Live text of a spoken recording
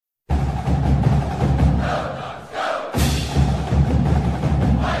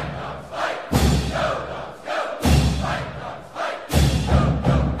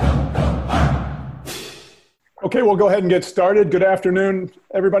Okay, we'll go ahead and get started. Good afternoon,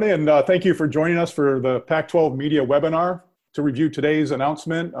 everybody, and thank you for joining us for the Pac-12 Media Webinar to review today's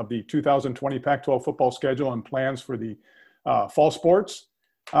announcement of the 2020 Pac-12 football schedule and plans for the fall sports.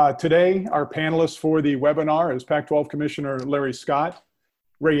 Today, our panelists for the webinar is Pac-12 Commissioner Larry Scott,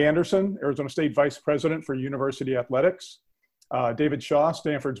 Ray Anderson, Arizona State Vice President for University Athletics, David Shaw,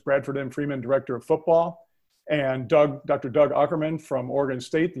 Stanford's Bradford M. Freeman Director of Football, and Dr. Doug Aukerman from Oregon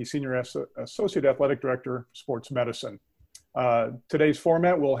State, the Senior Associate Athletic Director, Sports Medicine. Today's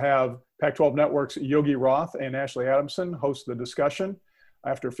format will have Pac-12 Network's Yogi Roth and Ashley Adamson host the discussion.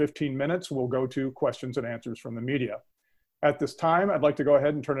 After 15 minutes, we'll go to questions and answers from the media. At this time, I'd like to go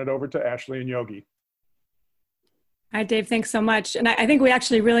ahead and turn it over to Ashley and Yogi. All right, Dave, thanks so much. And I think we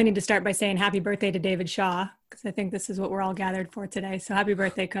actually really need to start by saying happy birthday to David Shaw, because I think this is what we're all gathered for today. So happy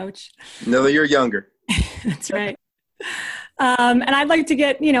birthday, Coach. No, you're younger. That's right. And I'd like to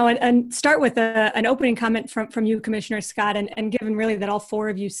get, and start with an opening comment from you, Commissioner Scott, and given really that all four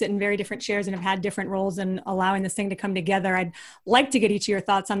of you sit in very different chairs and have had different roles in allowing this thing to come together, I'd like to get each of your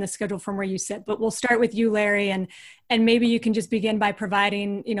thoughts on the schedule from where you sit. But we'll start with you, Larry, and maybe you can just begin by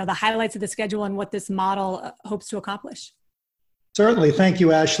providing, the highlights of the schedule and what this model hopes to accomplish. Certainly. Thank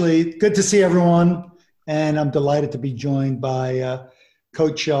you, Ashley. Good to see everyone. And I'm delighted to be joined by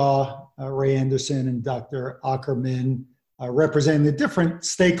Coach Shaw, Ray Anderson, and Dr. Aukerman, representing the different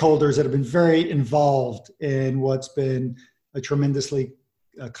stakeholders that have been very involved in what's been a tremendously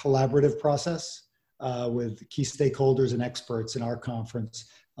collaborative process with key stakeholders and experts in our conference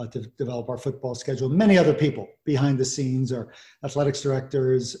to develop our football schedule. Many other people behind the scenes, our athletics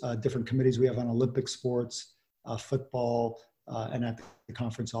directors, different committees we have on Olympic sports, football, and at the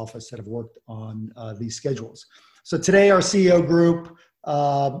conference office that have worked on these schedules. So today our CEO group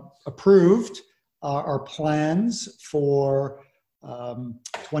approved our plans for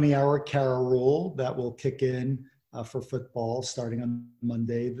 20-hour CARA rule that will kick in for football starting on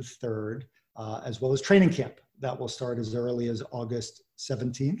Monday the 3rd, as well as training camp that will start as early as August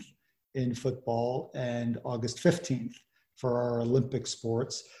 17th in football and August 15th for our Olympic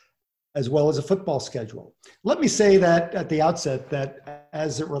sports, as well as a football schedule. Let me say that at the outset that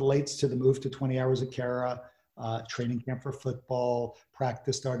as it relates to the move to 20 hours of CARA, training camp for football,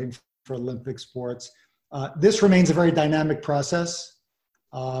 practice starting for Olympic sports, this remains a very dynamic process.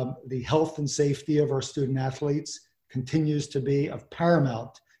 The health and safety of our student athletes continues to be of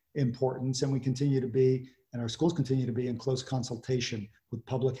paramount importance, and we continue to be, and our schools continue to be in close consultation with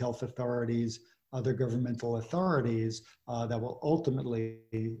public health authorities, other governmental authorities that will ultimately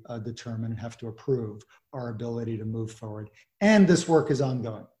determine and have to approve our ability to move forward. And this work is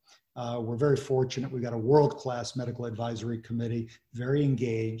ongoing. We're very fortunate. We've got a world-class medical advisory committee, very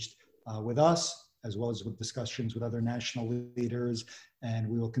engaged with us, as well as with discussions with other national leaders. And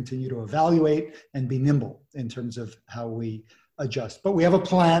we will continue to evaluate and be nimble in terms of how we adjust. But we have a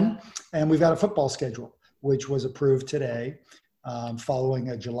plan, and we've got a football schedule, which was approved today following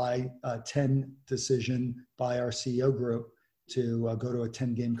a July 10 decision by our CEO group to go to a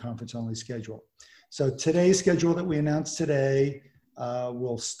 10-game conference-only schedule. So today's schedule that we announced today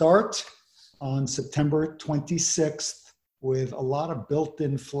will start on September 26th with a lot of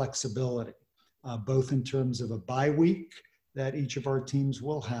built-in flexibility, both in terms of a bye week that each of our teams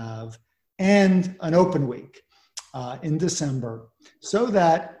will have and an open week in December, so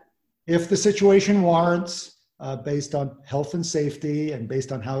that if the situation warrants, based on health and safety and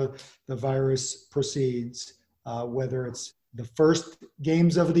based on how the virus proceeds, whether it's the first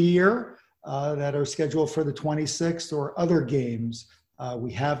games of the year that are scheduled for the 26th or other games,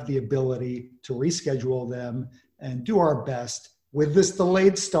 we have the ability to reschedule them and do our best with this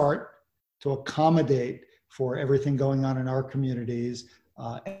delayed start to accommodate for everything going on in our communities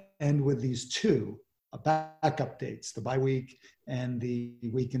and with these two backup dates, the bye week and the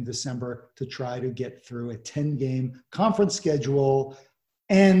week in December, to try to get through a 10-game conference schedule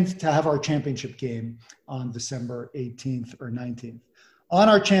and to have our championship game on December 18th or 19th. On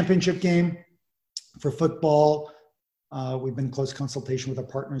our championship game for football, we've been in close consultation with our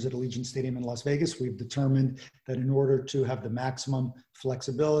partners at Allegiant Stadium in Las Vegas. We've determined that in order to have the maximum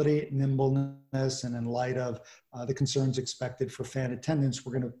flexibility, nimbleness, and in light of the concerns expected for fan attendance,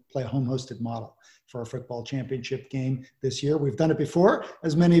 we're going to play a home-hosted model for our football championship game this year. We've done it before.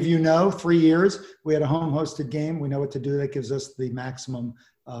 As many of you know, 3 years, we had a home-hosted game. We know what to do. That gives us the maximum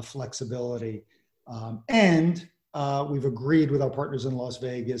flexibility. We've agreed with our partners in Las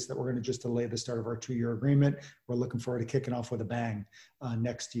Vegas that we're going to just delay the start of our 2-year agreement. We're looking forward to kicking off with a bang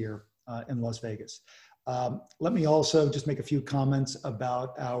next year in Las Vegas. Let me also just make a few comments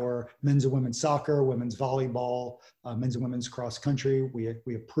about our men's and women's soccer, women's volleyball, men's and women's cross country.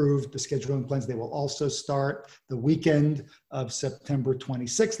 We approved the scheduling plans. They will also start the weekend of September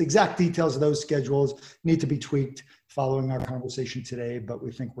 26th. The exact details of those schedules need to be tweaked following our conversation today, but we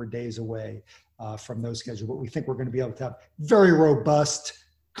think we're days away from those schedules. But we think we're going to be able to have very robust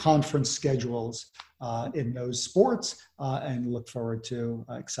conference schedules in those sports and look forward to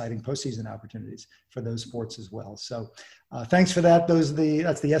exciting postseason opportunities for those sports as well. So thanks for that. That's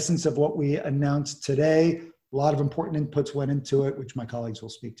the essence of what we announced today. A lot of important inputs went into it, which my colleagues will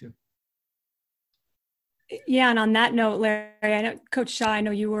speak to. Yeah, and on that note, Larry, I know Coach Shaw, I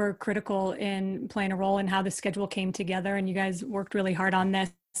know you were critical in playing a role in how the schedule came together, and you guys worked really hard on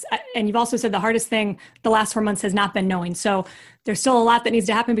this. And you've also said the hardest thing the last 4 months has not been knowing. So there's still a lot that needs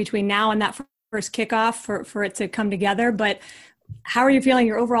to happen between now and that first kickoff for it to come together. But how are you feeling,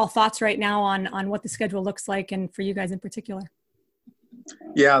 your overall thoughts right now on what the schedule looks like, and for you guys in particular?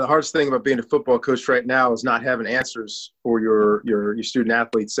 Yeah, the hardest thing about being a football coach right now is not having answers for your student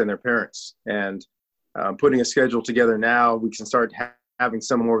athletes and their parents. And putting a schedule together now, we can start having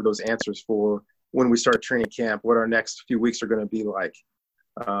some more of those answers for when we start training camp, what our next few weeks are going to be like.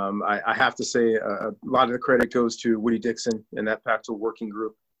 I have to say a lot of the credit goes to Woody Dixon and that Pac-12 working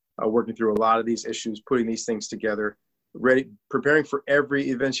group, working through a lot of these issues, putting these things together, preparing for every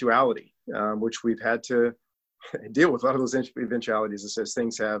eventuality, which we've had to deal with a lot of those eventualities as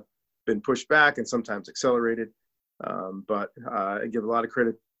things have been pushed back and sometimes accelerated. But I give a lot of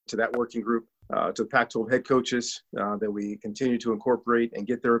credit to that working group, to the Pac-12 head coaches, that we continue to incorporate and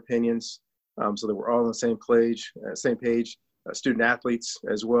get their opinions so that we're all on the same page. Student athletes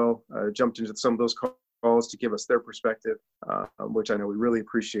as well jumped into some of those calls to give us their perspective, which I know we really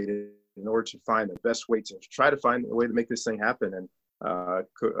appreciated in order to find the best way to try to find a way to make this thing happen. And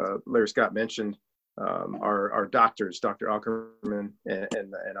Larry Scott mentioned our doctors, Dr. Ackerman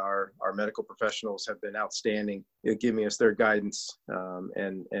and our medical professionals have been outstanding, giving us their guidance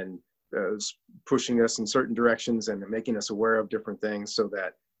and pushing us in certain directions and making us aware of different things so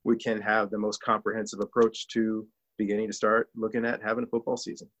that we can have the most comprehensive approach to beginning to start looking at having a football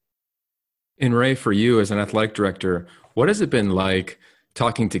season. And Ray, for you as an athletic director, what has it been like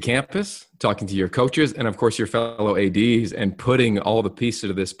talking to campus, talking to your coaches, and of course your fellow ADs, and putting all the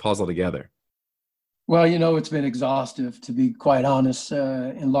pieces of this puzzle together? Well, it's been exhaustive, to be quite honest,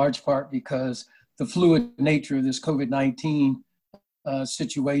 in large part because the fluid nature of this COVID-19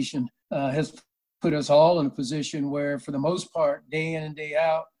 situation has put us all in a position where, for the most part, day in and day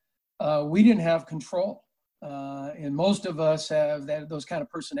out, we didn't have control. And most of us have those kind of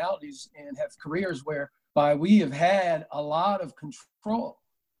personalities and have careers whereby we have had a lot of control.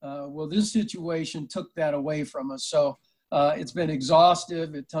 Well, this situation took that away from us. So it's been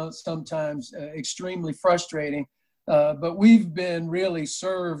exhaustive, sometimes extremely frustrating, but we've been really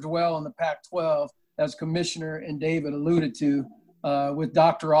served well in the Pac-12, as Commissioner and David alluded to, with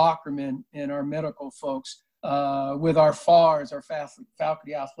Dr. Ackerman and our medical folks, with our FARs, our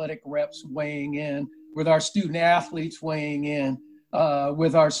faculty athletic reps weighing in, with our student athletes weighing in,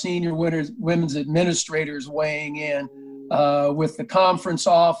 with our senior women's administrators weighing in, with the conference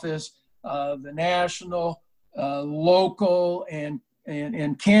office, the national, local,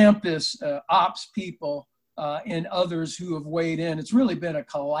 and campus ops people, and others who have weighed in. It's really been a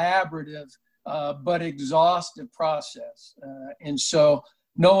collaborative but exhaustive process. And so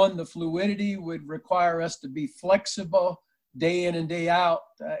knowing the fluidity would require us to be flexible day in and day out,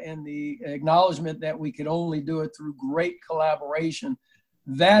 and the acknowledgement that we could only do it through great collaboration,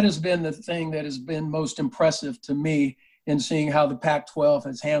 that has been the thing that has been most impressive to me in seeing how the Pac-12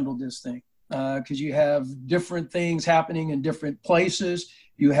 has handled this thing. Because you have different things happening in different places.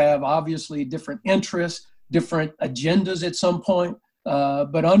 You have obviously different interests, different agendas at some point.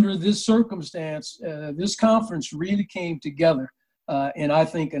 But under this circumstance, this conference really came together in, I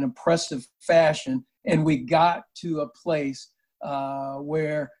think, an impressive fashion. And we got to a place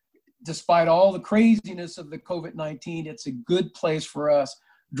where, despite all the craziness of the COVID-19, it's a good place for us,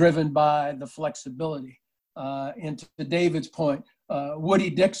 driven by the flexibility. And to David's point,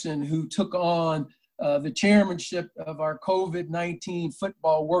 Woody Dixon, who took on the chairmanship of our COVID-19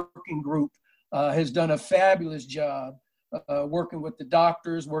 football working group, has done a fabulous job working with the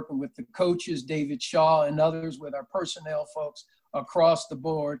doctors, working with the coaches, David Shaw and others, with our personnel folks across the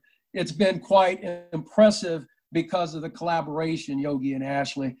board. It's been quite impressive because of the collaboration, Yogi and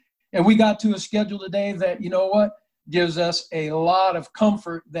Ashley. And we got to a schedule today that, gives us a lot of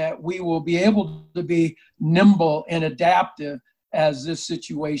comfort that we will be able to be nimble and adaptive as this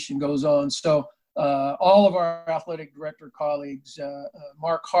situation goes on. So all of our athletic director colleagues,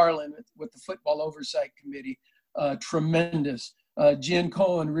 Mark Harlan with the Football Oversight Committee, tremendous. Jen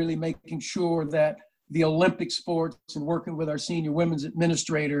Cohen really making sure that the Olympic sports and working with our senior women's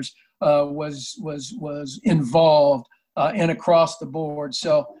administrators was involved and across the board.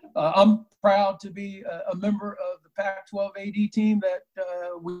 So I'm proud to be a member of the Pac-12 AD team that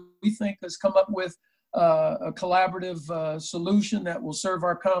we think has come up with a collaborative solution that will serve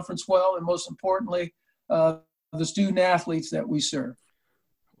our conference well, and most importantly, the student athletes that we serve.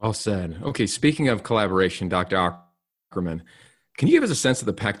 Well said. Okay, speaking of collaboration, Dr. Ackerman, can you give us a sense of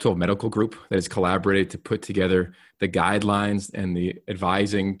the Pac-12 medical group that has collaborated to put together the guidelines and the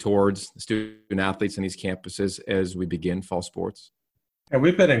advising towards student athletes in these campuses as we begin fall sports? And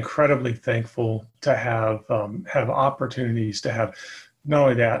we've been incredibly thankful to have opportunities to have not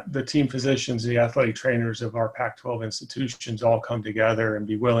only that, the team physicians, the athletic trainers of our Pac-12 institutions all come together and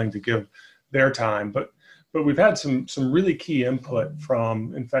be willing to give their time. But we've had some really key input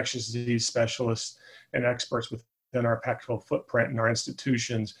from infectious disease specialists and experts within our Pac-12 footprint and our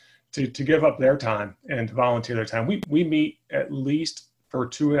institutions to give up their time and to volunteer their time. We meet at least for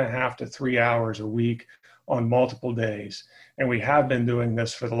 2.5 to 3 hours a week on multiple days. And we have been doing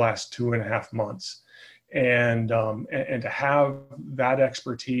this for the last 2.5 months. And to have that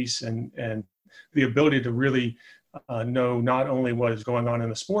expertise and the ability to really know not only what is going on in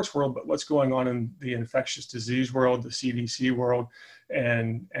the sports world, but what's going on in the infectious disease world, the CDC world,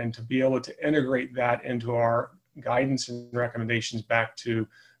 and to be able to integrate that into our guidance and recommendations back to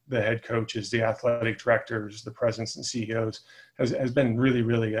the head coaches, the athletic directors, the presidents and CEOs has been really,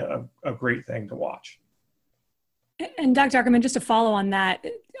 really a great thing to watch. And Dr. Ackerman, just to follow on that,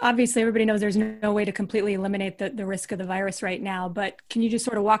 obviously everybody knows there's no way to completely eliminate the risk of the virus right now, but can you just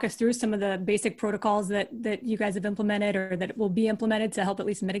sort of walk us through some of the basic protocols that you guys have implemented or that will be implemented to help at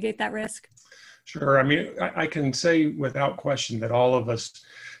least mitigate that risk? Sure. I mean, I can say without question that all of us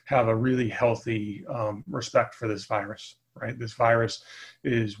have a really healthy respect for this virus, right? This virus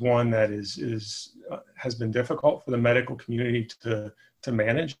is one that has been difficult for the medical community to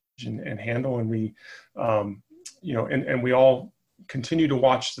manage and handle, and we and we all continue to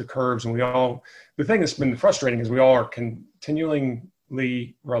watch the curves, and the thing that's been frustrating is we all are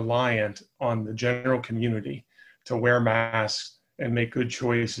continually reliant on the general community to wear masks and make good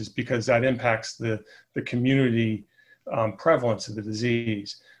choices, because that impacts the community prevalence of the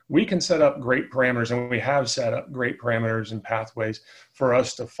disease. We can set up great parameters, and we have set up great parameters and pathways for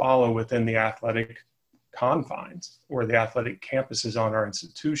us to follow within the athletic confines or the athletic campuses on our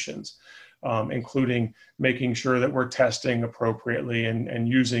institutions. Including making sure that we're testing appropriately and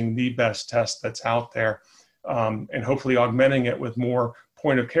using the best test that's out there, and hopefully augmenting it with more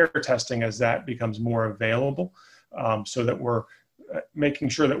point of care testing as that becomes more available, so that we're making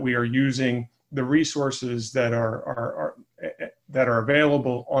sure that we are using the resources that are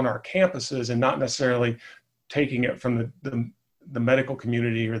available on our campuses and not necessarily taking it from the medical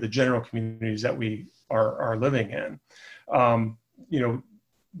community or the general communities that we are living in.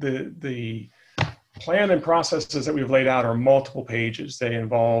 The plan and processes that we've laid out are multiple pages. They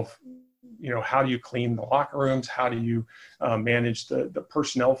involve, how do you clean the locker rooms? How do you manage the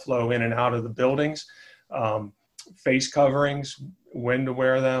personnel flow in and out of the buildings? Face coverings, when to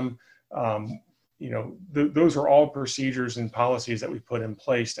wear them. Those are all procedures and policies that we put in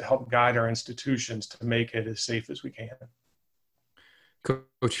place to help guide our institutions to make it as safe as we can.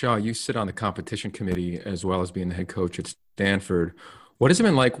 Coach Shaw, you sit on the competition committee as well as being the head coach at Stanford. What has it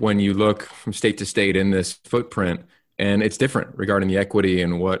been like when you look from state to state in this footprint and it's different regarding the equity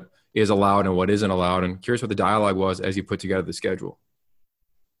and what is allowed and what isn't allowed? And curious what the dialogue was as you put together the schedule.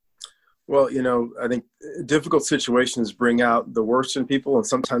 Well, I think difficult situations bring out the worst in people and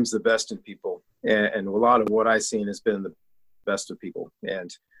sometimes the best in people. And a lot of what I've seen has been the best of people.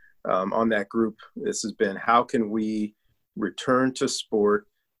 And on that group, this has been, how can we return to sport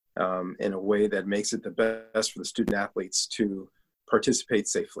in a way that makes it the best for the student athletes to participate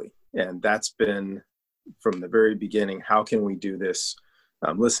safely? And that's been from the very beginning. How can we do this?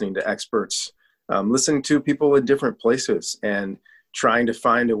 Listening to experts, listening to people in different places, and trying to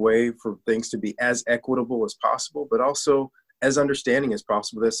find a way for things to be as equitable as possible, but also as understanding as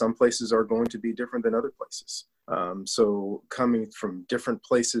possible that some places are going to be different than other places. So coming from different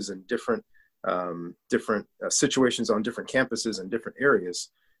places and different situations on different campuses and different areas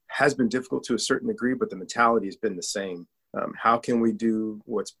has been difficult to a certain degree, but the mentality has been the same. How can we do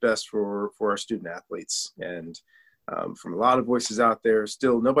what's best for our student athletes? And from a lot of voices out there,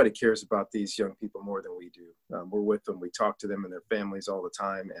 still nobody cares about these young people more than we do. We're with them, we talk to them and their families all the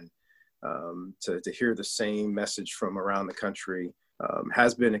time, and to hear the same message from around the country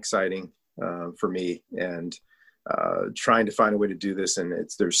has been exciting. for me, and trying to find a way to do this. And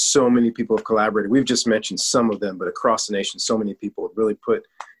there's so many people have collaborated. We've just mentioned some of them, but across the nation, so many people have really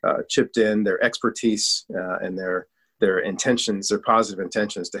chipped in their expertise and their intentions, their positive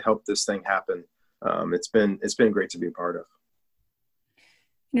intentions to help this thing happen. It's been great to be a part of.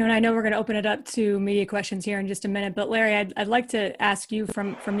 And I know we're going to open it up to media questions here in just a minute, but Larry, I'd like to ask you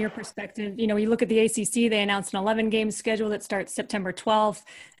from your perspective. You look at the ACC, they announced an 11-game schedule that starts September 12th.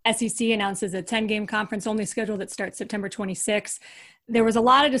 SEC announces a 10-game conference-only schedule that starts September 26th. There was a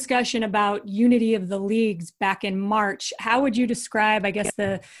lot of discussion about unity of the leagues back in March. How would you describe, I guess,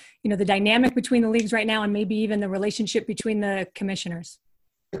 the dynamic between the leagues right now and maybe even the relationship between the commissioners?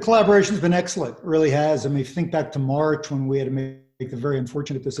 The collaboration's been excellent. It really has. I mean, if you think back to March when we had to make the very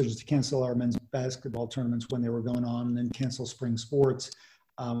unfortunate decisions to cancel our men's basketball tournaments when they were going on and then cancel spring sports,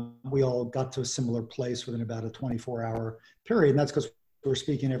 we all got to a similar place within about a 24-hour period. And that's because we're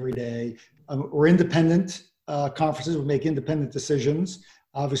speaking every day. We're independent conferences. We make independent decisions,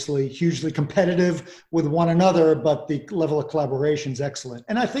 obviously hugely competitive with one another, but the level of collaboration is excellent.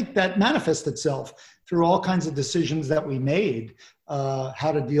 And I think that manifests itself through all kinds of decisions that we made,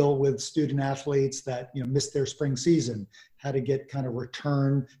 how to deal with student athletes that missed their spring season, how to get kind of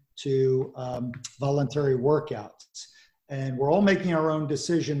return to voluntary workouts. And we're all making our own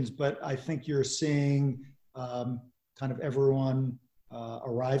decisions, but I think you're seeing kind of everyone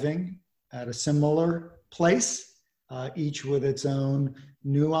arriving at a similar place, each with its own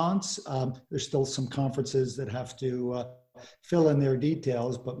nuance. There's still some conferences that have to fill in their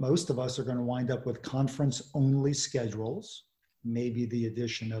details, but most of us are going to wind up with conference-only schedules, maybe the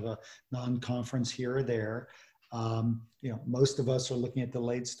addition of a non-conference here or there. Most of us are looking at the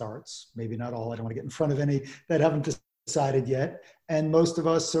late starts, maybe not all. I don't want to get in front of any that haven't decided yet. And most of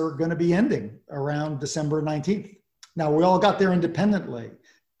us are going to be ending around December 19th. Now, we all got there independently,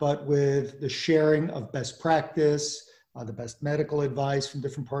 but with the sharing of best practice, the best medical advice from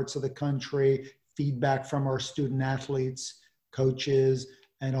different parts of the country, feedback from our student athletes, coaches,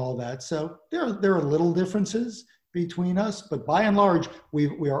 and all that. So there are little differences between us, but by and large,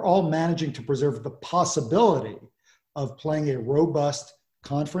 we are all managing to preserve the possibility of playing a robust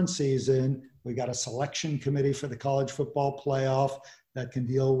conference season. We got a selection committee for the college football playoff that can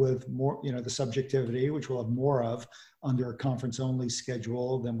deal with more, the subjectivity, which we'll have more of under a conference-only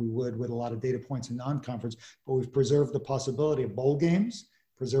schedule than we would with a lot of data points in non-conference. But we've preserved the possibility of bowl games,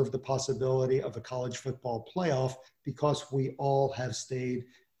 preserved the possibility of a college football playoff, because we all have stayed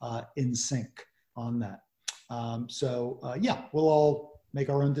in sync on that. We'll all make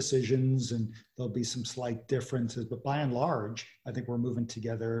our own decisions and there'll be some slight differences, but by and large, I think we're moving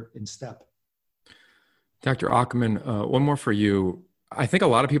together in step. Dr. Ackerman, one more for you. I think a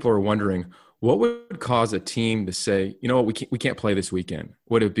lot of people are wondering, what would cause a team to say, we can't play this weekend?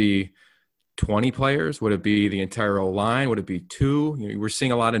 Would it be 20 players? Would it be the entire line? Would it be 2? We're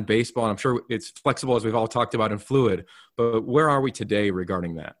seeing a lot in baseball, and I'm sure it's flexible, as we've all talked about, and fluid, but where are we today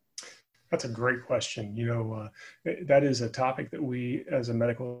regarding that? That's a great question. That is a topic that we, as a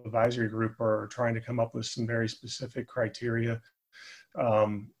medical advisory group, are trying to come up with some very specific criteria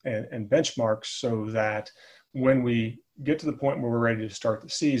and benchmarks, so that when we get to the point where we're ready to start the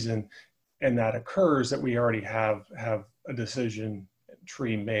season, and that occurs, that we already have a decision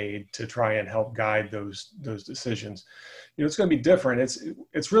tree made to try and help guide those decisions. It's going to be different.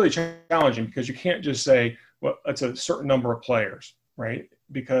 It's really challenging, because you can't just say, well, it's a certain number of players, right?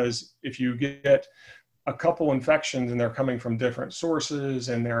 Because if you get a couple infections and they're coming from different sources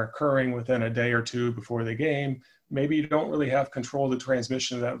and they're occurring within a day or two before the game, maybe you don't really have control of the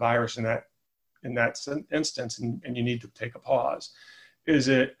transmission of that virus in that instance, and you need to take a pause. Is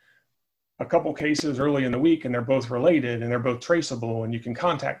it a couple cases early in the week and they're both related and they're both traceable and you can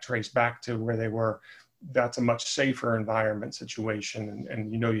contact trace back to where they were? That's a much safer environment situation,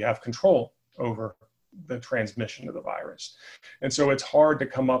 and you have control over the transmission of the virus. And so it's hard to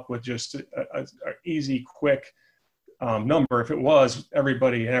come up with just a easy, quick number. If it was,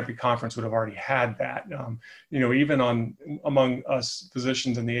 everybody in every conference would have already had that. Even among us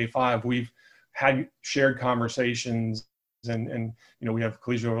physicians in the A5, we've had shared conversations, and we have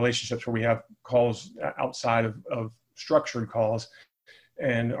collegial relationships where we have calls outside of structured calls,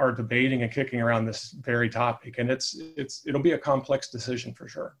 and are debating and kicking around this very topic. And it'll be a complex decision for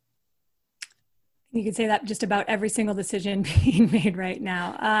sure. You could say that just about every single decision being made right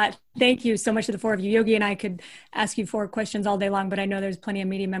now. Thank you so much to the four of you. Yogi and I could ask you 4 questions all day long, but I know there's plenty of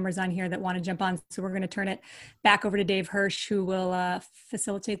media members on here that want to jump on. So we're going to turn it back over to Dave Hirsch, who will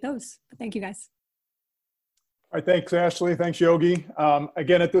facilitate those. But thank you, guys. All right, thanks, Ashley. Thanks, Yogi.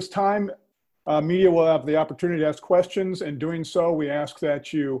 Again, at this time, media will have the opportunity to ask questions. In doing so, we ask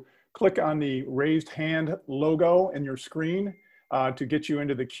that you click on the raised hand logo in your screen to get you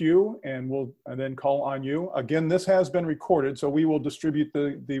into the queue, and we'll then call on you. Again, this has been recorded, so we will distribute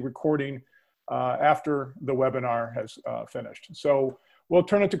the recording after the webinar has finished. So we'll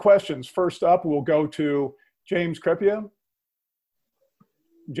turn it to questions. First up, we'll go to James Crepia.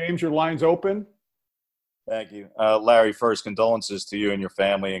 James, your line's open. Thank you. Larry, first, condolences to you and your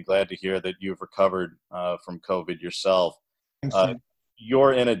family, and glad to hear that you've recovered from COVID yourself.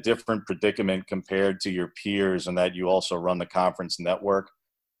 You're in a different predicament compared to your peers in that you also run the conference network.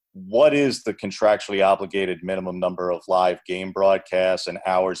 What is the contractually obligated minimum number of live game broadcasts and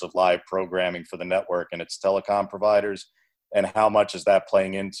hours of live programming for the network and its telecom providers? And how much is that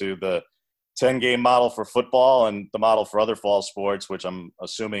playing into the 10-game model for football and the model for other fall sports, which I'm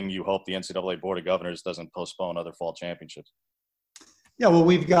assuming you hope the NCAA Board of Governors doesn't postpone other fall championships? Yeah, well,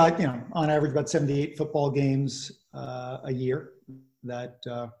 we've got, on average about 78 football games a year that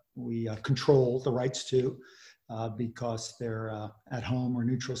we control the rights to because they're at home or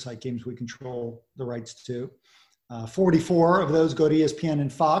neutral site games we control the rights to. 44 of those go to ESPN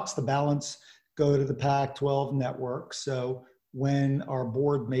and Fox. The balance go to the Pac-12 network. So when our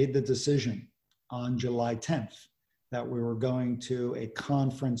board made the decision on July 10th that we were going to a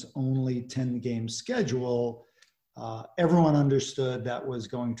conference-only 10-game schedule, everyone understood that was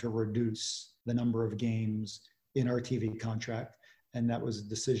going to reduce the number of games in our TV contract. And that was a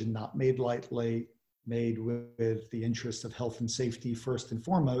decision not made lightly, made with the interest of health and safety first and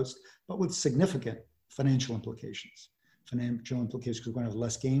foremost, but with significant financial implications. Financial implications because we're going to have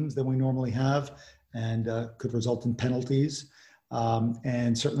less games than we normally have and could result in penalties.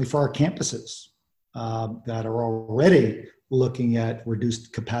 And certainly for our campuses that are already looking at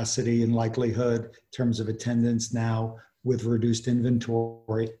reduced capacity and likelihood in terms of attendance now with reduced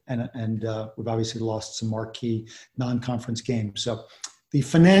inventory, and we've obviously lost some marquee non-conference games. So the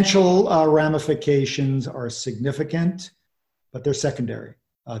financial ramifications are significant, but they're secondary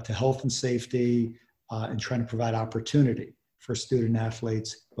to health and safety and trying to provide opportunity for student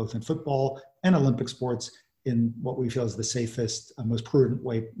athletes, both in football and Olympic sports, in what we feel is the safest, most prudent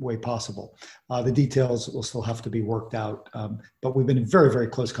way possible. The details will still have to be worked out, but we've been in very, very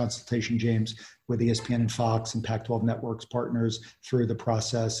close consultation, James, with ESPN and Fox and Pac-12 Networks partners through the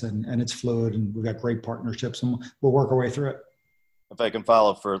process, and it's fluid, and we've got great partnerships, and we'll work our way through it. If I can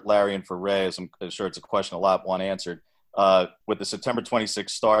follow up for Larry and for Ray, as I'm sure it's a question a lot want answered. With the September 26th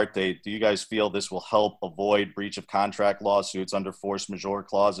start date, do you guys feel this will help avoid breach of contract lawsuits under force majeure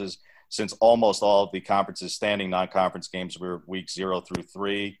clauses, since almost all of the conference's standing non-conference games were weeks 0 through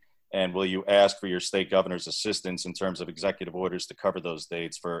 3? And will you ask for your state governor's assistance in terms of executive orders to cover those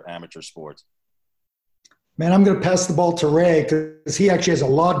dates for amateur sports? Man, I'm going to pass the ball to Ray because he actually has a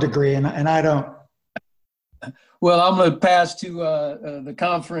law degree and I don't. Well, I'm going to pass to the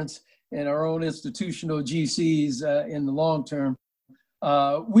conference and our own institutional GCs in the long term.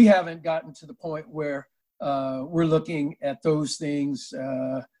 We haven't gotten to the point where we're looking at those things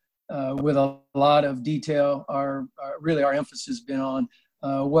with a lot of detail. Our emphasis has been on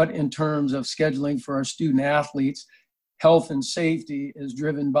what, in terms of scheduling for our student athletes, health and safety is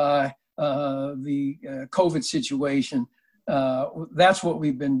driven by the COVID situation. That's what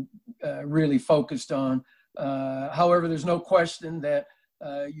we've been really focused on. However, there's no question that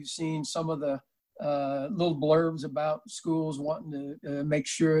you've seen some of the little blurbs about schools wanting to make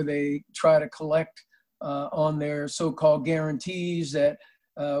sure they try to collect on their so-called guarantees that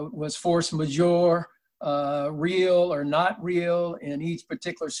was force majeure, real or not real in each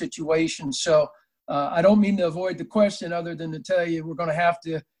particular situation. So I don't mean to avoid the question other than to tell you we're going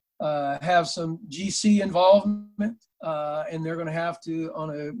to have some GC involvement and they're going to have to, on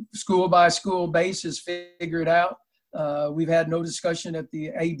a school-by-school basis, figure it out. We've had no discussion at the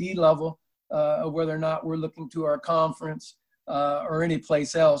AD level of whether or not we're looking to our conference or any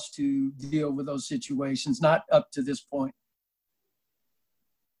place else to deal with those situations, not up to this point.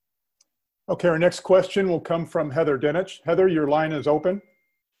 Okay, our next question will come from Heather Dinich. Heather, your line is open.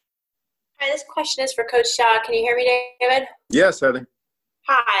 Hi, this question is for Coach Shaw. Can you hear me, David? Yes, Heather.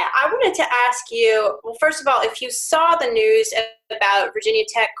 Hi, I wanted to ask you, well, first of all, if you saw the news about Virginia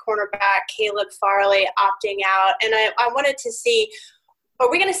Tech cornerback Caleb Farley opting out, and I wanted to see,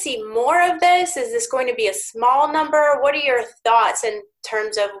 are we going to see more of this? Is this going to be a small number? What are your thoughts in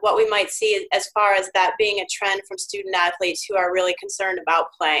terms of what we might see as far as that being a trend from student athletes who are really concerned about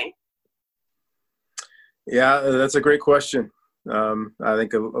playing? Yeah, that's a great question. I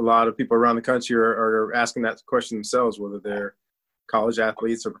think a lot of people around the country are asking that question themselves, whether they're college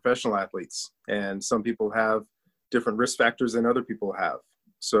athletes or professional athletes. And some people have different risk factors than other people have.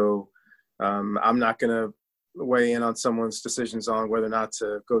 So I'm not going to weigh in on someone's decisions on whether or not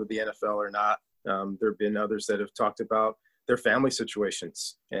to go to the NFL or not. There have been others that have talked about their family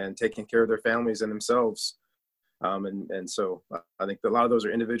situations and taking care of their families and themselves. And so I think a lot of those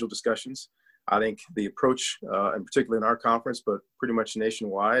are individual discussions. I think the approach, and particularly in our conference, but pretty much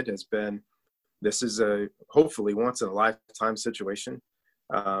nationwide, has been this is a hopefully once in a lifetime situation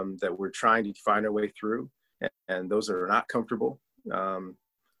that we're trying to find our way through. And those that are not comfortable,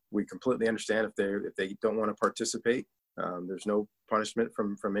 we completely understand if they don't want to participate. There's no punishment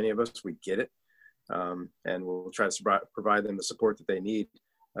from any of us. We get it. And we'll try to provide them the support that they need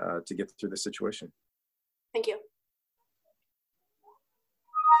to get through the situation. Thank you.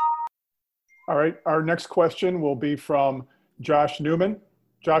 All right, our next question will be from Josh Newman.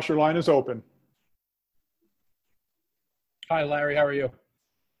 Josh, your line is open. Hi, Larry, how are you?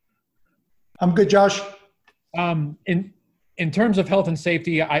 I'm good, Josh. In terms of health and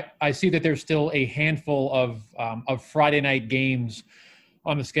safety, I see that there's still a handful of Friday night games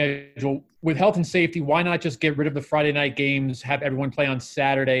on the schedule. With health and safety, why not just get rid of the Friday night games, have everyone play on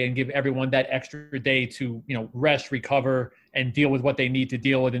Saturday, and give everyone that extra day to, rest, recover, and deal with what they need to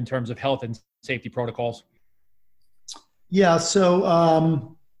deal with in terms of health and safety protocols? Yeah,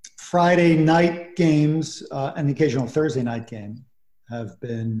 so Friday night games and the occasional Thursday night game have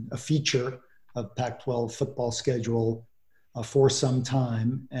been a feature of Pac-12 football schedule for some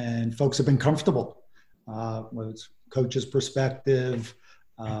time, and folks have been comfortable with its coach's perspective.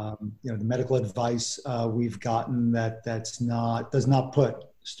 The medical advice we've gotten does not put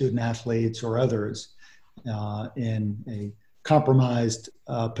student athletes or others in a compromised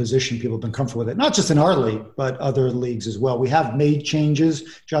position. People have been comfortable with it, not just in our league, but other leagues as well. We have made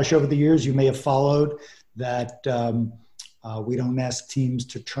changes, Josh, over the years. You may have followed that. We don't ask teams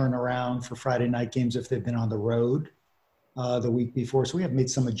to turn around for Friday night games if they've been on the road the week before. So we have made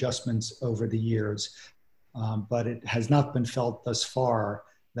some adjustments over the years, but it has not been felt thus far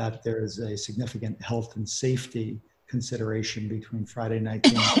that there is a significant health and safety consideration between Friday night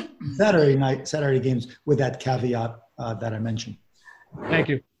games and Saturday games, with that caveat that I mentioned. Thank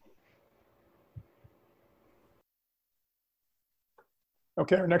you.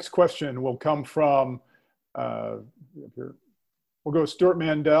 Okay, our next question will come from, we'll go Stuart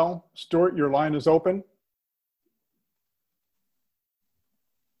Mandel. Stuart, your line is open.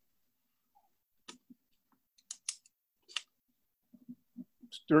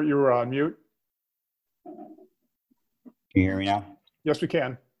 Stuart, you were on mute. Can you hear me now? Yes, we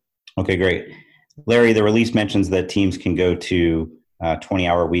can. Okay, great. Larry, the release mentions that teams can go to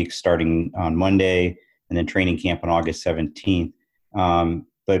 20-hour weeks starting on Monday and then training camp on August 17th.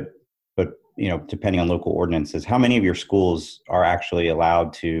 But depending on local ordinances, how many of your schools are actually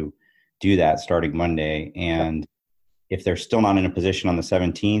allowed to do that starting Monday? And if they're still not in a position on the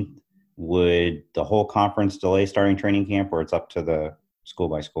 17th, would the whole conference delay starting training camp, or it's up to the school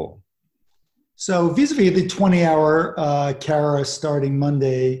by school? So vis-a-vis the 20-hour CARA starting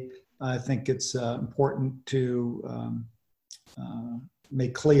Monday, I think it's important to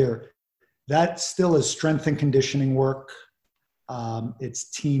make clear that still is strength and conditioning work. It's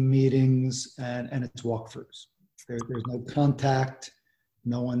team meetings and it's walkthroughs. There's no contact.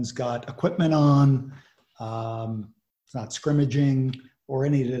 No one's got equipment on. It's not scrimmaging or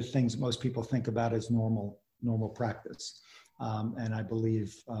any of the things that most people think about as normal practice. And I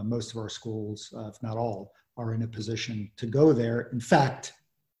believe most of our schools, if not all, are in a position to go there. In fact,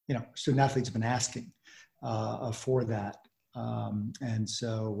 student athletes have been asking for that. And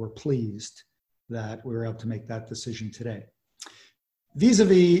so we're pleased that we were able to make that decision today.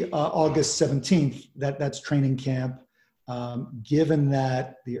 Vis-a-vis August 17th, that's training camp. Given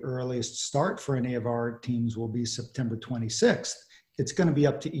that the earliest start for any of our teams will be September 26th, it's going to be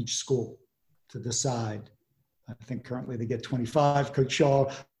up to each school to decide. I think currently they get 25. Coach Shaw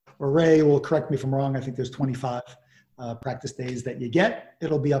or Ray will correct me if I'm wrong. I think there's 25 practice days that you get.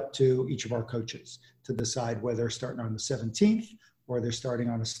 It'll be up to each of our coaches to decide whether they're starting on the 17th or they're starting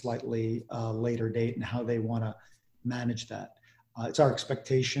on a slightly later date and how they want to manage that. It's our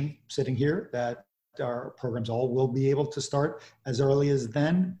expectation sitting here that our programs all will be able to start as early as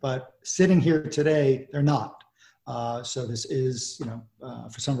then, but sitting here today, they're not. So this is,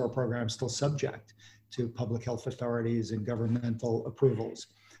 for some of our programs, still subject to public health authorities and governmental approvals.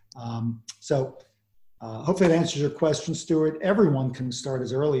 So hopefully that answers your question, Stuart. Everyone can start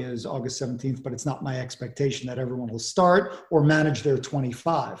as early as August 17th, but it's not my expectation that everyone will start or manage their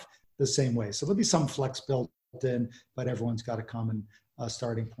 25 the same way. So there'll be some flex built in, but everyone's got a common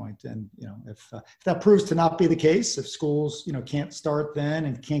starting point. And if that proves to not be the case, if schools can't start then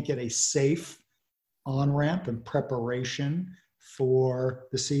and can't get a safe on-ramp and preparation for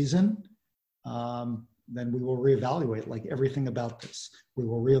the season, then we will reevaluate, like everything about this. We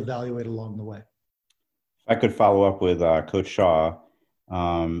will reevaluate along the way. If I could follow up with Coach Shaw,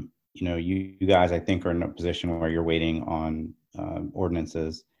 you guys, I think, are in a position where you're waiting on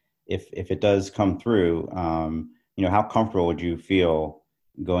ordinances. If it does come through, how comfortable would you feel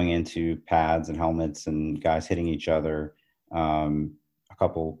going into pads and helmets and guys hitting each other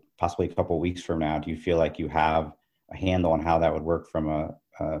possibly a couple of weeks from now? Do you feel like you have a handle on how that would work from a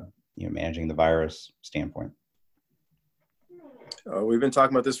managing the virus standpoint? We've been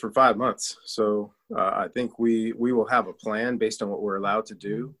talking about this for 5 months. So I think we will have a plan based on what we're allowed to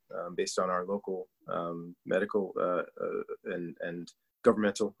do, based on our local medical and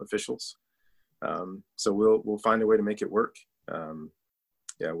governmental officials. So we'll find a way to make it work.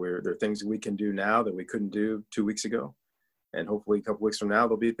 There are things that we can do now that we couldn't do 2 weeks ago. And hopefully a couple weeks from now,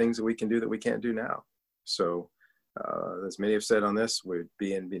 there'll be things that we can do that we can't do now. So as many have said on this, we're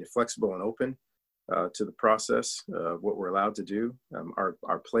being flexible and open to the process of what we're allowed to do.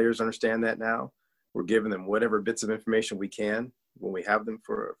 Our players understand that now. We're giving them whatever bits of information we can when we have them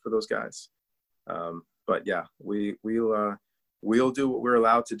for those guys. But yeah, we'll do what we're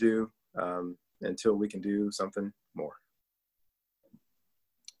allowed to do until we can do something more.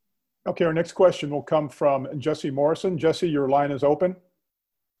 Okay, our next question will come from Jesse Morrison. Jesse, your line is open.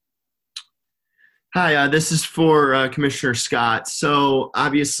 Hi, this is for Commissioner Scott. So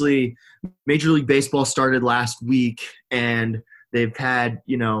obviously, Major League Baseball started last week, and they've had,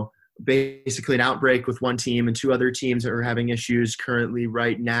 basically an outbreak with one team and 2 other teams that are having issues currently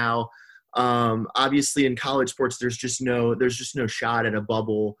right now. Obviously, in college sports, there's just no shot at a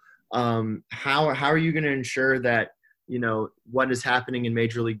bubble. How are you going to ensure that what is happening in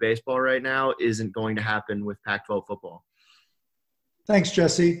Major League Baseball right now isn't going to happen with Pac-12 football? Thanks,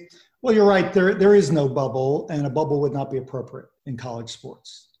 Jesse. Well, you're right. There is no bubble, and a bubble would not be appropriate in college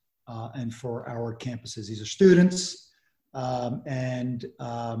sports and for our campuses. These are students, and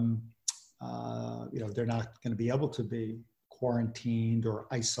they're not going to be able to be quarantined or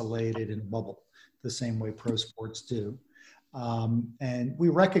isolated in a bubble the same way pro sports do. And we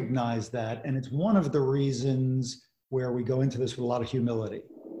recognize that, and it's one of the reasons where we go into this with a lot of humility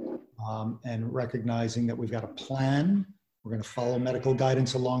and recognizing that we've got a plan. We're going to follow medical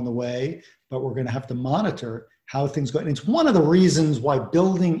guidance along the way, but we're going to have to monitor how things go. And it's one of the reasons why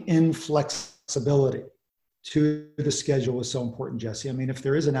building in flexibility to the schedule is so important, Jesse. I mean, if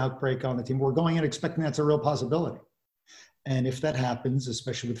there is an outbreak on the team, we're going in expecting that's a real possibility. And if that happens,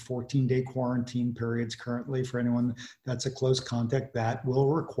 especially with 14-day quarantine periods currently for anyone that's a close contact, that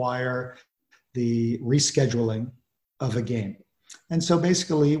will require the rescheduling of a game. And so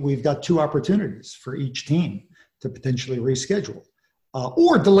basically, we've got 2 opportunities for each team to potentially reschedule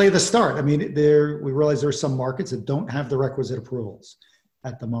or delay the start. I mean, we realize there are some markets that don't have the requisite approvals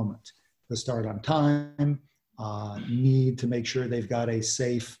at the moment. The start on time, need to make sure they've got a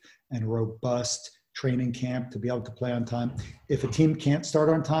safe and robust training camp to be able to play on time. If a team can't start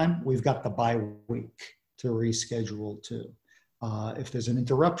on time, we've got the bye week to reschedule too. If there's an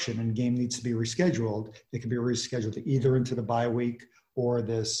interruption and game needs to be rescheduled, it can be rescheduled either into the bye week or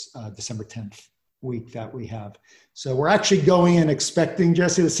this December 10th week that we have. So we're actually going and expecting,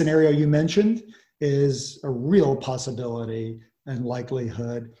 Jesse, the scenario you mentioned is a real possibility and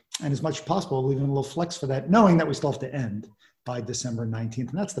likelihood. And as much as possible, leaving a little flex for that, knowing that we still have to end by December 19th.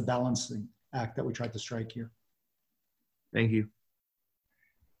 And that's the balancing act that we tried to strike here. Thank you.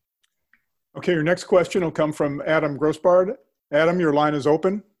 Okay, your next question will come from Adam Grossbard. Adam, your line is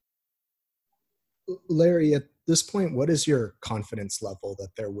open. Larry, at this point, what is your confidence level that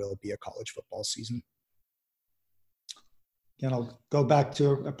there will be a college football season? Again, I'll go back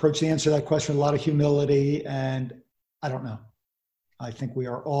to approach the answer to that question with a lot of humility, and I don't know. I think we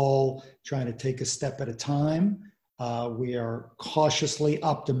are all trying to take a step at a time. We are cautiously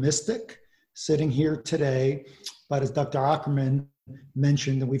optimistic sitting here today, but as Dr. Ackerman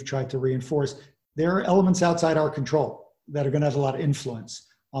mentioned, and we've tried to reinforce, there are elements outside our control that are going to have a lot of influence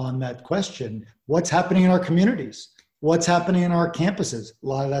on that question. What's happening in our communities? What's happening in our campuses? A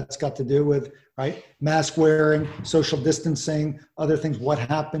lot of that's got to do with, right, mask wearing, social distancing, other things. What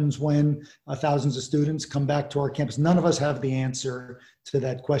happens when thousands of students come back to our campus? None of us have the answer to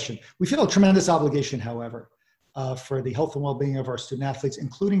that question. We feel a tremendous obligation, however, for the health and well-being of our student athletes,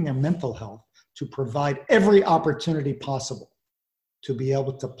 including their mental health, to provide every opportunity possible to be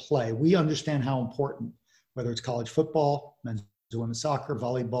able to play. We understand how important, whether it's college football, men's and women's soccer,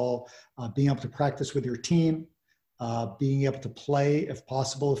 volleyball, being able to practice with your team, being able to play if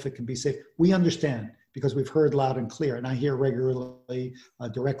possible, if it can be safe. We understand because we've heard loud and clear, and I hear regularly,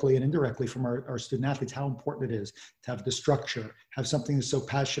 directly and indirectly from our student athletes, how important it is to have the structure, have something they're so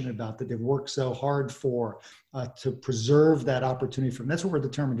passionate about, that they've worked so hard for, to preserve that opportunity for them. That's what we're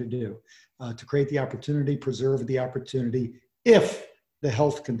determined to do, to create the opportunity, preserve the opportunity, if the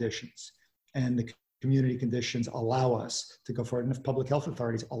health conditions and the community conditions allow us to go forward, and if public health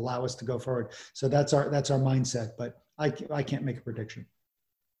authorities allow us to go forward. So that's our mindset, but I can't make a prediction.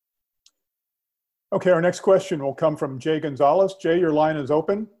 Okay, our next question will come from Jay Gonzalez. Jay, your line is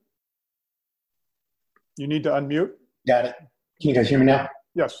open. You need to unmute. Got it. Can you guys hear me now?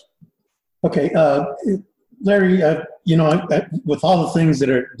 Yes. Okay, Larry, with all the things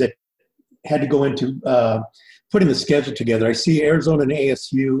that had to go into putting the schedule together, I see Arizona and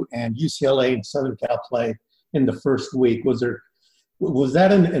ASU and UCLA and Southern Cal play in the first week. Was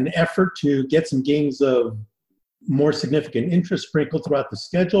that an effort to get some games of more significant interest sprinkled throughout the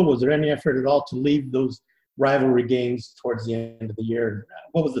schedule? Was there any effort at all to leave those rivalry games towards the end of the year?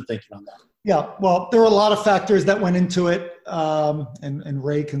 What was the thinking on that? Yeah, well, there were a lot of factors that went into it, and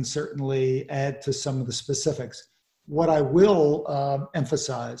Ray can certainly add to some of the specifics. What I will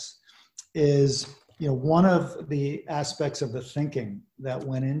emphasize is, one of the aspects of the thinking that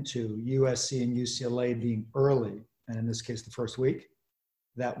went into USC and UCLA being early, and in this case the first week,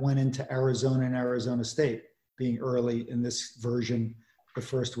 that went into Arizona and Arizona State being early in this version the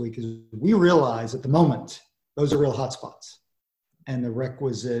first week, is we realize at the moment those are real hotspots, and the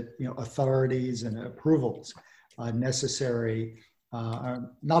requisite authorities and approvals necessary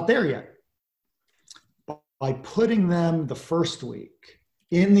are not there yet. By putting them the first week,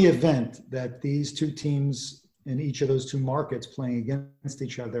 in the event that these two teams in each of those two markets playing against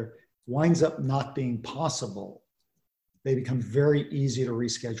each other winds up not being possible, they become very easy to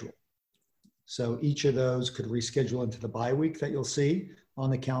reschedule. So each of those could reschedule into the bye week that you'll see on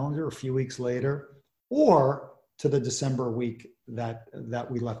the calendar a few weeks later, or to the December week that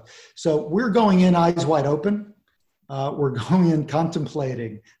we left. So we're going in eyes wide open. We're going in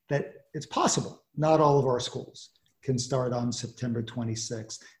contemplating that it's possible not all of our schools can start on September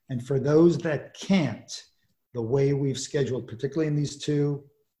 26th. And for those that can't, the way we've scheduled, particularly in these two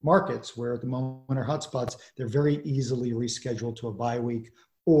markets where at the moment are hotspots, they're very easily rescheduled to a bye week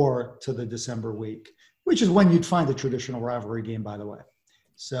or to the December week, which is when you'd find a traditional rivalry game, by the way.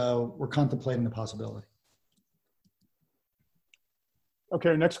 So we're contemplating the possibility.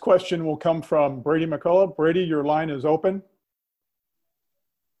 Okay, next question will come from Brady McCullough. Brady, your line is open.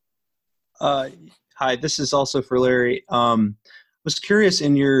 Hi, this is also for Larry. Was curious,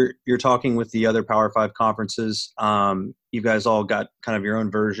 in your talking with the other Power 5 conferences, you guys all got kind of your own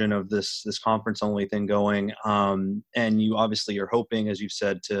version of this conference only thing going, and you obviously are hoping, as you've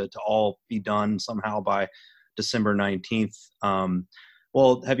said, to all be done somehow by December 19th.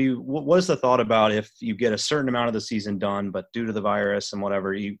 Well, what is the thought about if you get a certain amount of the season done, but due to the virus and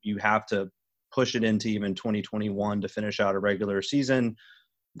whatever, you have to push it into even 2021 to finish out a regular season,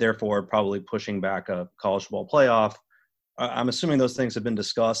 therefore probably pushing back a college football playoff? I'm assuming those things have been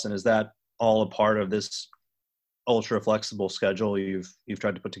discussed, and is that all a part of this ultra flexible schedule you've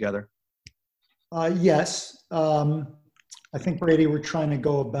tried to put together? Yes. I think, Brady, we're trying to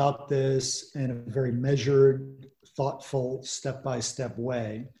go about this in a very measured, thoughtful, step-by-step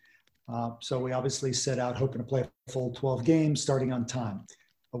way. So we obviously set out hoping to play a full 12 games starting on time,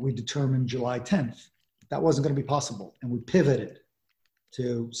 but we determined July 10th. That wasn't going to be possible, and we pivoted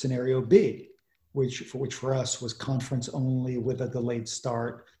to scenario B, which for us was conference only with a delayed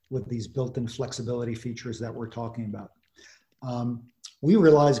start with these built-in flexibility features that we're talking about. We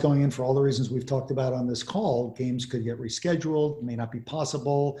realized going in, for all the reasons we've talked about on this call, games could get rescheduled, may not be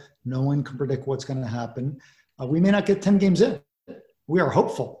possible. No one can predict what's going to happen. We may not get 10 games in. We are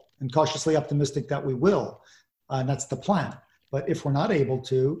hopeful and cautiously optimistic that we will, and that's the plan. But if we're not able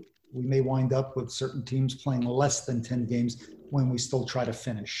to, we may wind up with certain teams playing less than 10 games when we still try to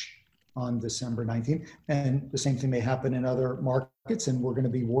finish on December 19th. And the same thing may happen in other markets. And we're going to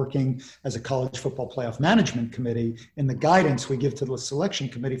be working as a college football playoff management committee in the guidance we give to the selection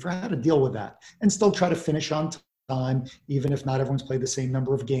committee for how to deal with that and still try to finish on time, even if not everyone's played the same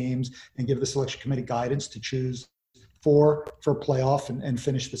number of games, and give the selection committee guidance to choose for playoff and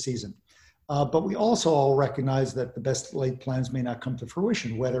finish the season. But we also all recognize that the best laid plans may not come to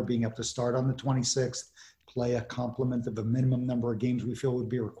fruition, whether being able to start on the 26th, play a complement of a minimum number of games we feel would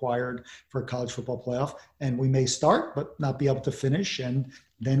be required for a college football playoff. And we may start, but not be able to finish. And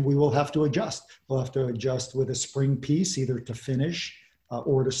then we will have to adjust. We'll have to adjust with a spring piece, either to finish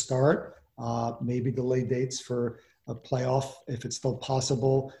or to start, maybe delay dates for a playoff if it's still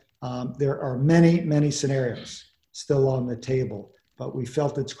possible. There are many, many scenarios still on the table, but we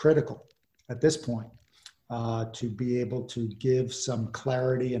felt it's critical at this point to be able to give some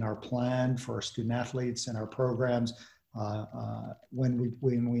clarity in our plan for our student athletes and our programs when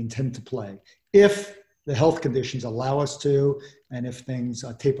we intend to play. If the health conditions allow us to, and if things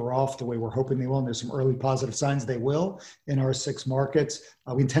taper off the way we're hoping they will, and there's some early positive signs they will in our 6 markets,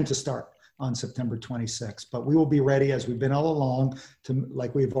 we intend to start on September 26th. But we will be ready, as we've been all along, to,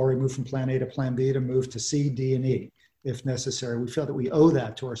 like we've already moved from Plan A to Plan B, to move to C, D, and E if necessary. We feel that we owe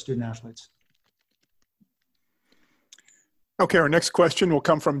that to our student athletes. Okay, our next question will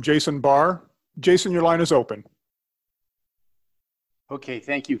come from Jason Barr. Jason, your line is open. Okay,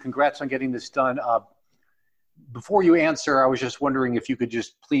 thank you. Congrats on getting this done. Before you answer, I was just wondering if you could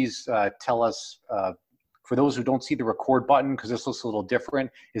just please tell us, for those who don't see the record button, because this looks a little different,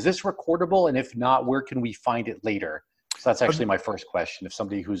 is this recordable? And if not, where can we find it later? So that's actually my first question. If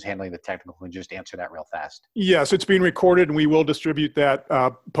somebody who's handling the technical can just answer that real fast. Yes, it's being recorded, and we will distribute that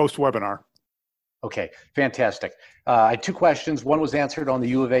post-webinar. Okay, fantastic. I had 2 questions. One was answered on the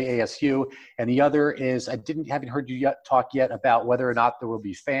U of A ASU, and the other is I haven't heard you talk yet about whether or not there will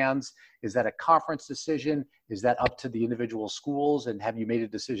be fans. Is that a conference decision? Is that up to the individual schools? And have you made a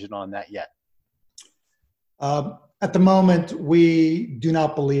decision on that yet? At the moment, we do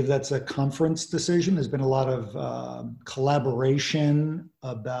not believe that's a conference decision. There's been a lot of collaboration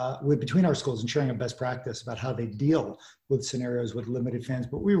between our schools and sharing a best practice about how they deal with scenarios with limited fans.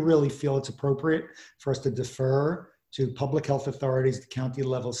 But we really feel it's appropriate for us to defer to public health authorities, the county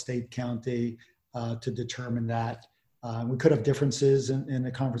level, state, county, to determine that. We could have differences in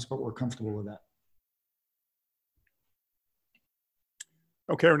the conference, but we're comfortable with that.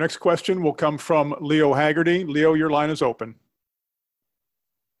 Okay, our next question will come from Leo Haggerty. Leo, your line is open.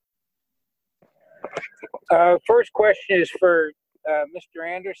 First question is for Mr.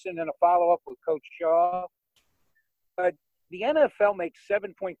 Anderson and a follow-up with Coach Shaw. The NFL makes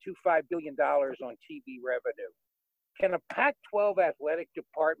 $7.25 billion on TV revenue. Can a Pac-12 athletic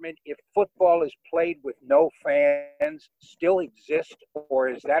department, if football is played with no fans, still exist, or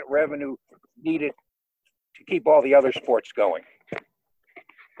is that revenue needed to keep all the other sports going?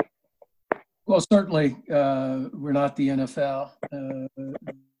 Well, certainly we're not the NFL.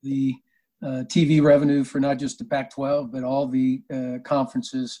 The TV revenue for not just the Pac-12, but all the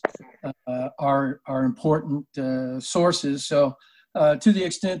conferences are important sources. So to the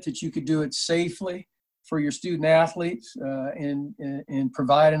extent that you could do it safely for your student athletes and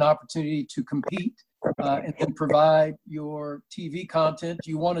provide an opportunity to compete and then provide your TV content,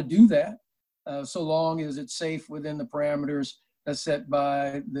 you want to do that so long as it's safe within the parameters set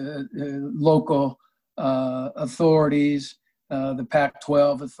by the local authorities, the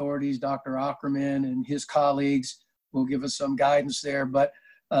Pac-12 authorities. Dr. Ackerman and his colleagues will give us some guidance there. But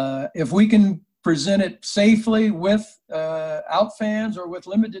if we can present it safely without fans or with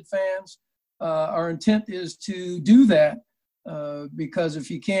limited fans, our intent is to do that because if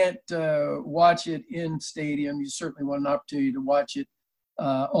you can't watch it in stadium, you certainly want an opportunity to watch it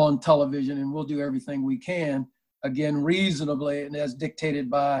on television, and we'll do everything we can, again, reasonably and as dictated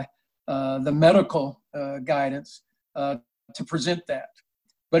by the medical guidance to present that.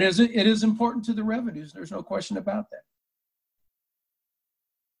 But it is important to the revenues. There's no question about that.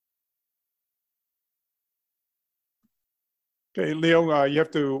 Okay, Leo, you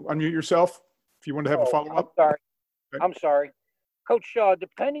have to unmute yourself if you want to have a follow-up. I'm sorry. Okay. I'm sorry. Coach Shaw,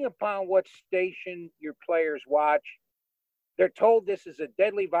 depending upon what station your players watch, they're told this is a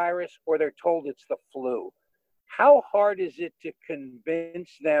deadly virus or they're told it's the flu. How hard is it to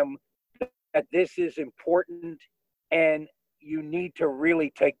convince them that this is important and you need to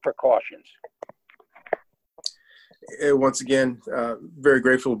really take precautions? Once again, very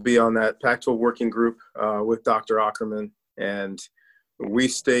grateful to be on that Pac-12 working group with Dr. Ackerman. And we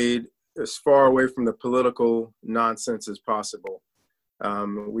stayed as far away from the political nonsense as possible.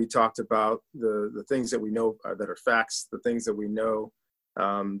 We talked about the things that we know that are facts, the things that we know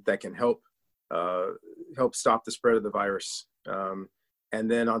that can help stop the spread of the virus.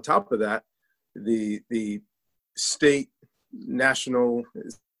 And then on top of that, the state, national,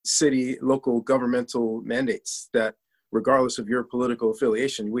 city, local governmental mandates that regardless of your political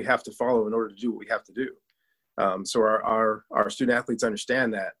affiliation, we have to follow in order to do what we have to do. So our student athletes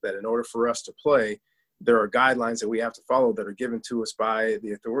understand that in order for us to play, there are guidelines that we have to follow that are given to us by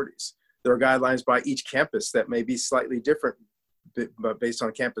the authorities. There are guidelines by each campus that may be slightly different based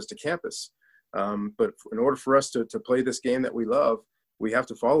on campus to campus. But in order for us to play this game that we love, we have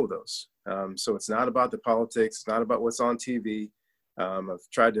to follow those. So it's not about the politics. It's not about what's on TV. I've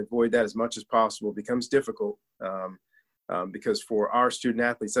tried to avoid that as much as possible. It becomes difficult because for our student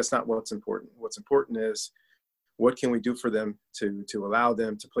athletes, that's not what's important. What's important is what can we do for them to allow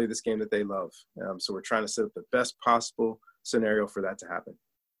them to play this game that they love? So we're trying to set up the best possible scenario for that to happen.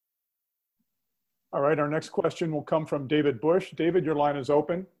 All right, our next question will come from David Bush. David, your line is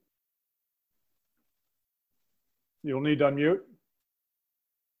open. You'll need to unmute.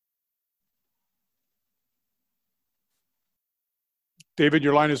 David,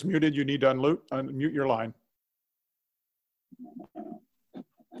 your line is muted. You need to unmute your line.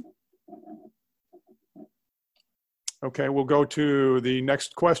 Okay, we'll go to the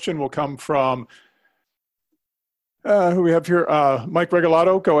next question. Will come from, who we have here? Mike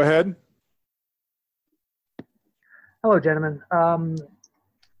Regalado, go ahead. Hello, gentlemen.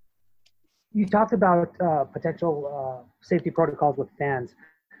 You talked about potential safety protocols with fans.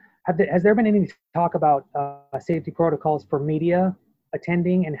 Has there been any talk about safety protocols for media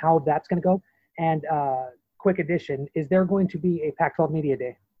attending and how that's going to go? And quick addition, is there going to be a Pac-12 Media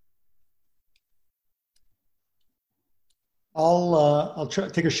Day? I'll try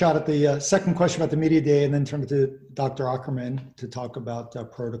take a shot at the second question about the media day, and then turn it to Dr. Ackerman to talk about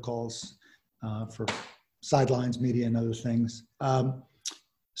protocols for sidelines, media, and other things.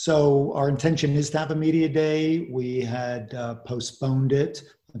 So our intention is to have a media day. We had postponed it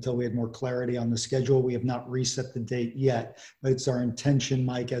until we had more clarity on the schedule. We have not reset the date yet, but it's our intention,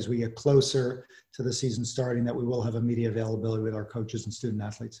 Mike, as we get closer to the season starting, that we will have a media availability with our coaches and student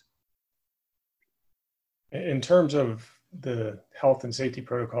athletes. In terms of the health and safety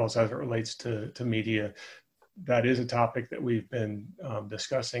protocols as it relates to media, that is a topic that we've been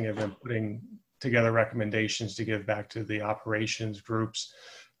discussing and been putting together recommendations to give back to the operations groups.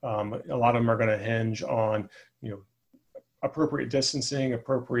 A lot of them are going to hinge on, appropriate distancing,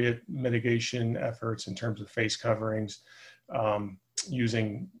 appropriate mitigation efforts in terms of face coverings,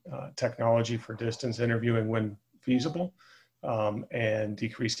 using technology for distance interviewing when feasible, and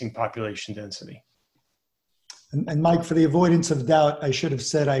decreasing population density. And Mike, for the avoidance of doubt, I should have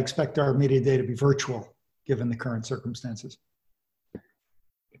said I expect our media day to be virtual, given the current circumstances.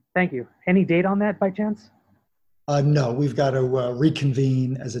 Thank you. Any date on that by chance? No, we've got to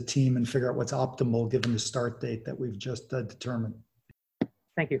reconvene as a team and figure out what's optimal given the start date that we've just determined.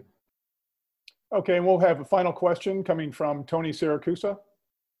 Thank you. Okay, and we'll have a final question coming from Tony Siracusa.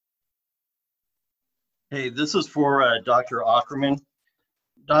 Hey, this is for Dr. Ackerman.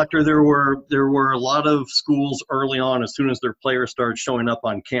 Doctor, there were a lot of schools early on, as soon as their players started showing up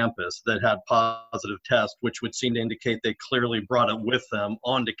on campus, that had positive tests, which would seem to indicate they clearly brought it with them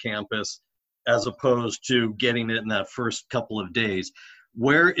onto campus, as opposed to getting it in that first couple of days.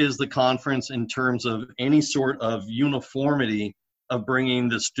 Where is the conference in terms of any sort of uniformity of bringing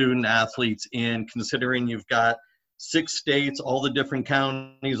the student athletes in, considering you've got 6 states, all the different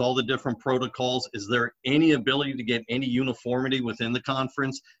counties, all the different protocols? Is there any ability to get any uniformity within the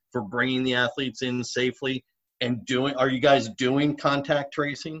conference for bringing the athletes in safely? And are you guys doing contact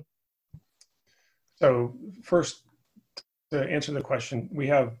tracing? So first, to answer the question, we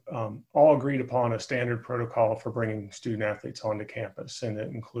have all agreed upon a standard protocol for bringing student athletes onto campus, and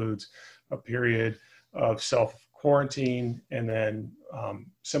it includes a period of self-quarantine and then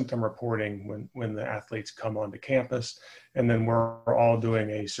symptom reporting when the athletes come onto campus. And then we're all doing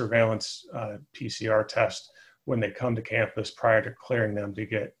a surveillance PCR test when they come to campus prior to clearing them to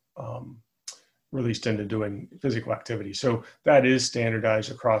get released into doing physical activity. So that is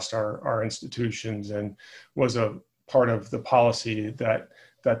standardized across our institutions, and was a part of the policy that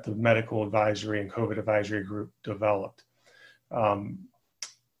the medical advisory and COVID advisory group developed.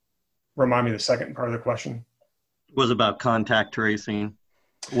 Remind me the second part of the question. Was about contact tracing.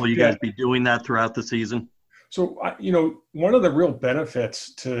 Will you guys be doing that throughout the season? So, one of the real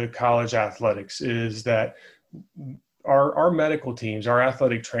benefits to college athletics is that our medical teams, our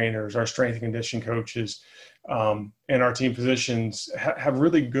athletic trainers, our strength and conditioning coaches, and our team physicians have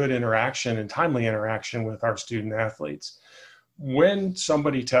really good interaction and timely interaction with our student athletes. When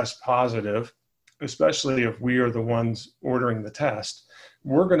somebody tests positive, especially if we are the ones ordering the test,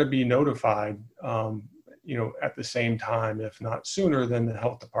 we're going to be notified, at the same time, if not sooner, than the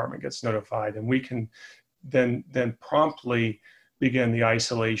health department gets notified, and we can then promptly begin the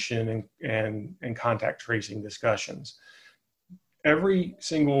isolation and contact tracing discussions. Every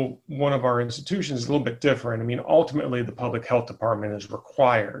single one of our institutions is a little bit different. I mean, ultimately, the public health department is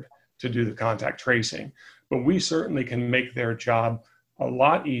required to do the contact tracing, but we certainly can make their job a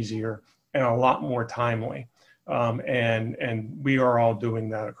lot easier and a lot more timely. And we are all doing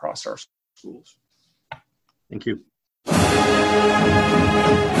that across our schools. Thank you.